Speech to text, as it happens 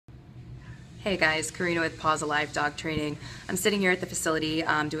Hey guys, Karina with Paws Alive Dog Training. I'm sitting here at the facility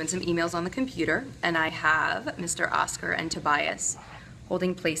doing some emails on the computer, and I have Mr. Oscar and Tobias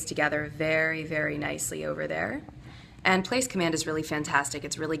holding place together very, very nicely over there. And place command is really fantastic.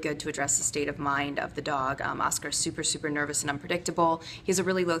 It's really good to address the state of mind of the dog. Oscar's super, super nervous and unpredictable. He has a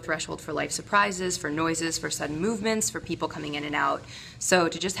really low threshold for life surprises, for noises, for sudden movements, for people coming in and out. So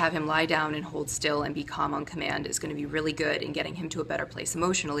to just have him lie down and hold still and be calm on command is going to be really good in getting him to a better place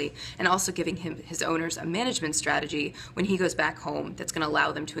emotionally, and also giving his owners a management strategy when he goes back home that's going to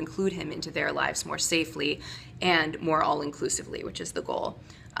allow them to include him into their lives more safely and more all-inclusively, which is the goal.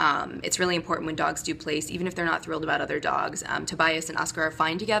 It's really important when dogs do place, even if they're not thrilled about other dogs. Tobias and Oscar are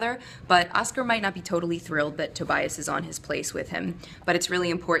fine together, but Oscar might not be totally thrilled that Tobias is on his place with him. But it's really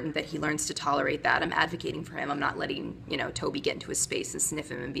important that he learns to tolerate that. I'm advocating for him. I'm not letting, Toby get into his space and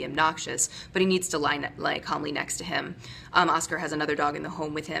sniff him and be obnoxious, but he needs to lie calmly next to him. Oscar has another dog in the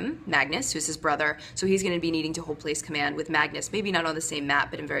home with him, Magnus, who's his brother, so he's going to be needing to hold place command with Magnus, maybe not on the same mat,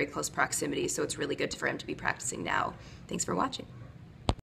 but in very close proximity, so it's really good for him to be practicing now. Thanks for watching.